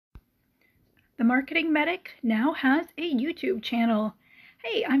The Marketing Medic now has a YouTube channel.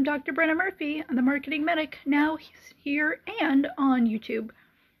 Hey, I'm Dr. Brenna Murphy. I'm the Marketing Medic, now here and on YouTube.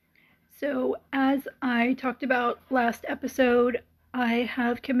 So as I talked about last episode, I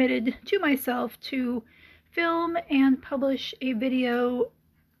have committed to myself to film and publish a video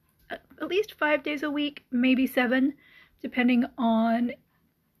at least 5 days a week, maybe 7, depending on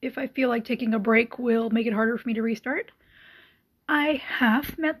if I feel like taking a break will make it harder for me to restart. I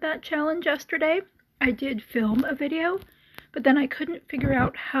half met that challenge yesterday. I did film a video, but then I couldn't figure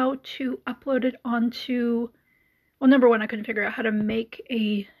out how to upload it onto, well, number one, I couldn't figure out how to make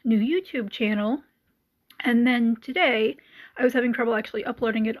a new YouTube channel. And then today, I was having trouble actually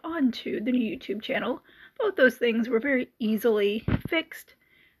uploading it onto the new YouTube channel. Both those things were very easily fixed.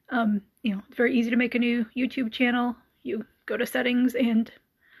 It's very easy to make a new YouTube channel. You go to settings and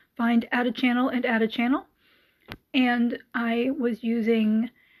find add a channel and add a channel. And I was using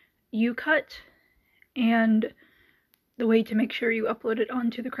UCut, and the way to make sure you upload it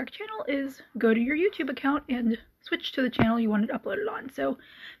onto the correct channel is go to your YouTube account and switch to the channel you want it uploaded on. So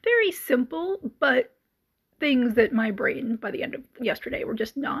very simple, but things that my brain by the end of yesterday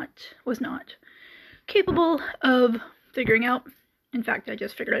was not capable of figuring out. In fact, I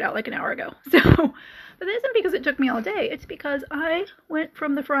just figured it out like an hour ago. So, but that isn't because it took me all day. It's because I went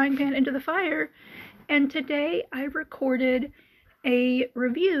from the frying pan into the fire. And today I recorded a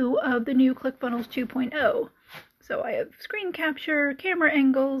review of the new ClickFunnels 2.0. So I have screen capture, camera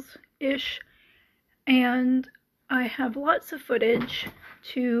angles-ish, and I have lots of footage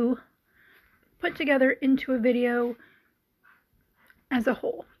to put together into a video as a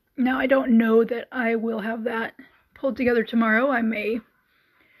whole. Now, I don't know that I will have that pulled together tomorrow. I may,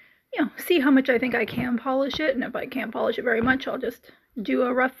 see how much I think I can polish it, and if I can't polish it very much, I'll just do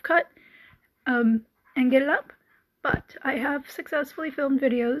a rough cut. And get it up. But I have successfully filmed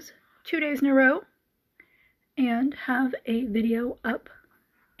videos 2 days in a row and have a video up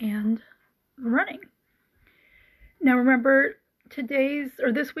and running. Now remember,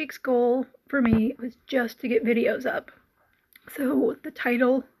 this week's goal for me was just to get videos up. So the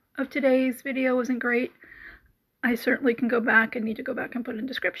title of today's video wasn't great. I certainly can go back and need to go back and put in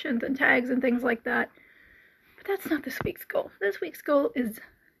descriptions and tags and things like that. But that's not this week's goal. This week's goal is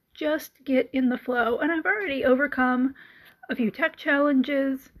just get in the flow, and I've already overcome a few tech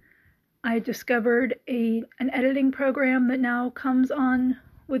challenges. I discovered an editing program that now comes on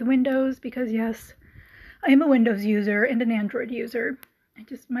with Windows because, yes, I am a Windows user and an Android user.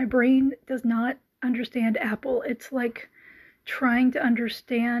 My brain does not understand Apple. It's like trying to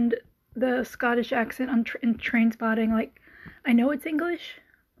understand the Scottish accent in Train Spotting. Like, I know it's English,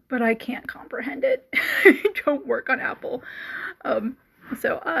 but I can't comprehend it. I don't work on Apple.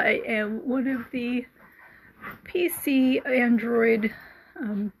 So I am one of the PC Android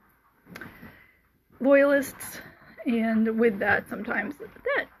loyalists, and with that, sometimes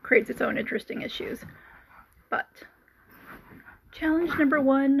that creates its own interesting issues. But challenge number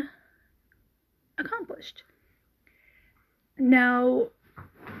 1 accomplished. Now,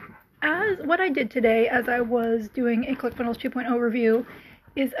 what I did today as I was doing a ClickFunnels 2.0 review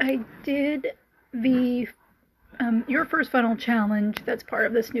is I did the Your First Funnel challenge that's part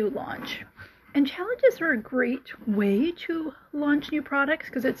of this new launch. And challenges are a great way to launch new products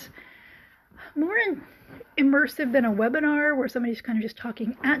because it's more immersive than a webinar where somebody's kind of just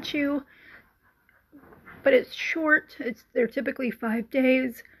talking at you. But it's short. They're typically 5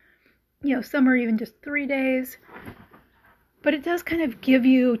 days. Some are even just 3 days. But it does kind of give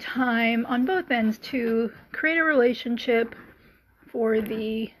you time on both ends to create a relationship for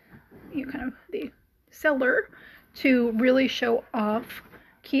the the seller to really show off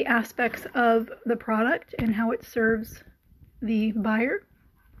key aspects of the product and how it serves the buyer,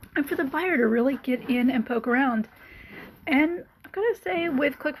 and for the buyer to really get in and poke around. And I've got to say,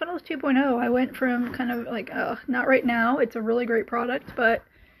 with ClickFunnels 2.0, I went from kind of like, not right now, it's a really great product, but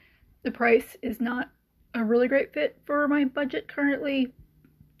the price is not a really great fit for my budget currently,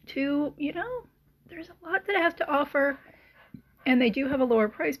 to, there's a lot that it has to offer, and they do have a lower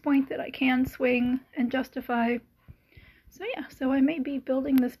price point that I can swing and justify. So I may be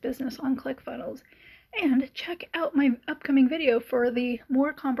building this business on ClickFunnels. And check out my upcoming video for the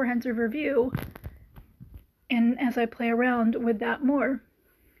more comprehensive review, and as I play around with that more.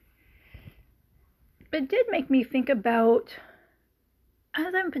 It did make me think about,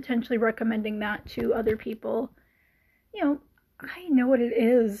 as I'm potentially recommending that to other people, I know what it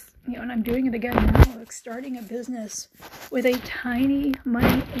is, and I'm doing it again now, like starting a business with a tiny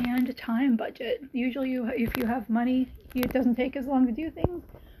money and time budget. Usually if you have money, it doesn't take as long to do things.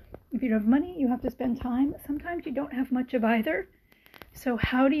 If you don't have money, you have to spend time. Sometimes you don't have much of either. So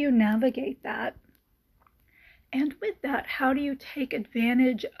how do you navigate that? And with that, how do you take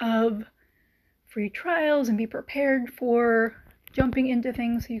advantage of free trials and be prepared for jumping into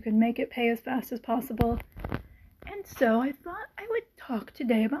things so you can make it pay as fast as possible? And so I thought I would talk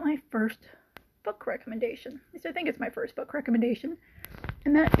today about my first book recommendation. At least I think it's my first book recommendation.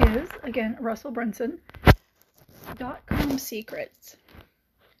 And that is, again, Russell Brunson, .com Secrets.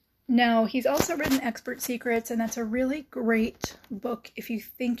 Now, he's also written Expert Secrets, and that's a really great book if you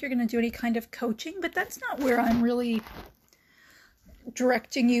think you're going to do any kind of coaching, but that's not where I'm really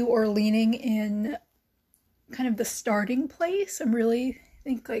directing you or leaning in kind of the starting place. I'm really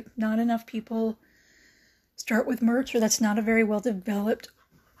think like not enough people start with merch, or that's not a very well developed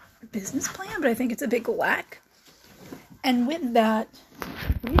business plan, but I think it's a big lack. And with that,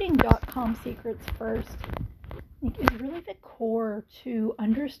 reading .com Secrets first is really the core to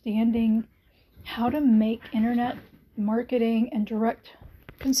understanding how to make internet marketing and direct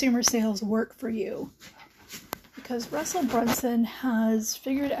consumer sales work for you. Because Russell Brunson has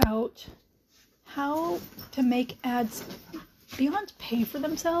figured out how to make ads beyond pay for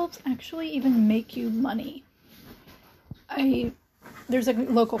themselves, actually even make you money. There's a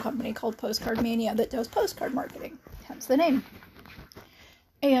local company called Postcard Mania that does postcard marketing, hence the name.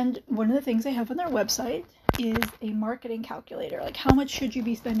 And one of the things they have on their website is a marketing calculator, like how much should you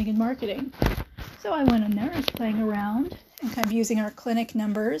be spending in marketing. So I went in there and was playing around and kind of using our clinic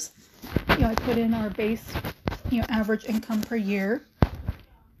numbers. I put in our base, average income per year.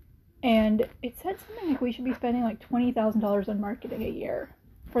 And it said something like we should be spending like $20,000 on marketing a year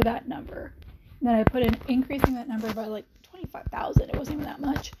for that number. And then I put in increasing that number by like 25,000. It wasn't even that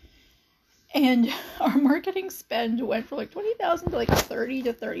much. And our marketing spend went from like 20,000 to like 30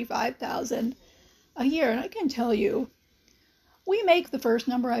 to 35,000 a year. And I can tell you, we make the first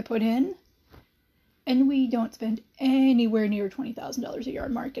number I put in, and we don't spend anywhere near $20,000 a year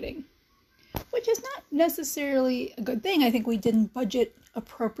on marketing, which is not necessarily a good thing. I think we didn't budget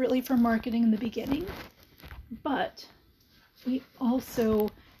appropriately for marketing in the beginning, but we also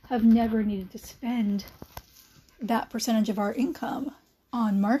have never needed to spend that percentage of our income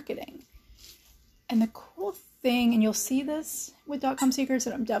on marketing. And the cool thing, and you'll see this with .com Secrets,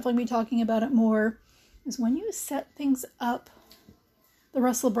 and I'm definitely going to be talking about it more, is when you set things up the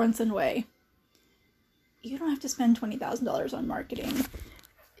Russell Brunson way, you don't have to spend $20,000 on marketing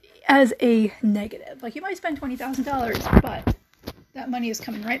as a negative. Like, you might spend $20,000, but that money is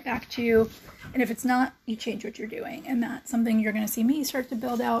coming right back to you. And if it's not, you change what you're doing. And that's something you're going to see me start to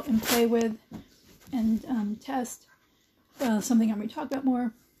build out and play with and test. Something I'm going to talk about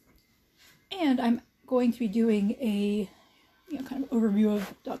more. And I'm going to be doing a kind of overview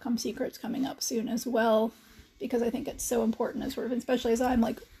of .com Secrets coming up soon as well, because I think it's so important, as especially as I'm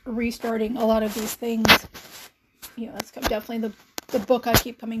like restarting a lot of these things. That's definitely the book I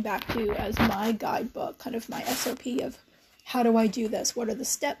keep coming back to as my guidebook, kind of my SOP of how do I do this? What are the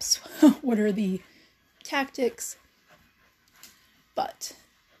steps? What are the tactics? But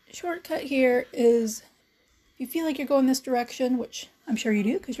shortcut here is, if you feel like you're going this direction, which I'm sure you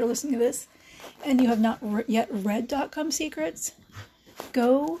do because you're listening to this, and you have not yet read .com Secrets,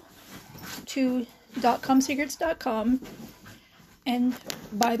 go to .comsecrets.com and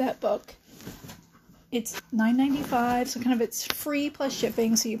buy that book. It's $9.95, so kind of it's free plus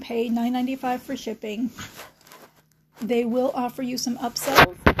shipping, so you pay $9.95 for shipping. They will offer you some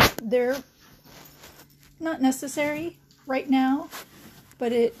upsells. They're not necessary right now,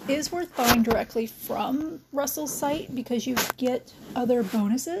 but it is worth buying directly from Russell's site because you get other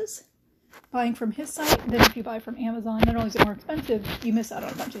bonuses buying from his site than if you buy from Amazon. Not only is it more expensive, you miss out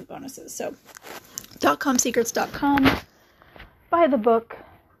on a bunch of bonuses. So, .comsecrets.com, buy the book,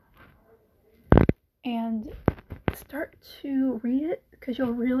 and start to read it, because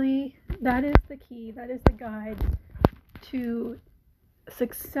that is the key, that is the guide to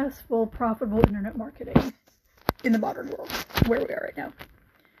successful, profitable internet marketing in the modern world, where we are right now.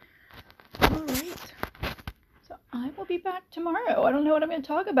 All right. So I will be back tomorrow. I don't know what I'm going to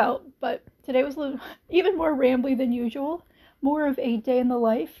talk about, but today was a little, even more rambly than usual, more of a day in the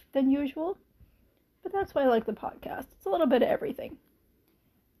life than usual. But that's why I like the podcast. It's a little bit of everything.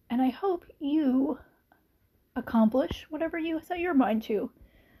 And I hope you accomplish whatever you set your mind to.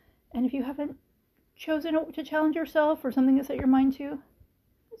 And if you haven't chosen to challenge yourself or something to set your mind to,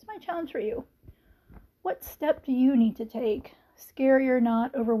 it's my challenge for you. What step do you need to take, scary or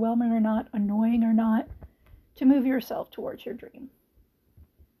not, overwhelming or not, annoying or not, to move yourself towards your dream?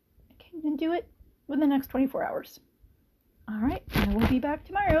 You can do it within the next 24 hours. All right, I will be back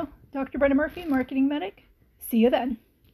tomorrow. Dr. Brenda Murphy, Marketing Medic. See you then.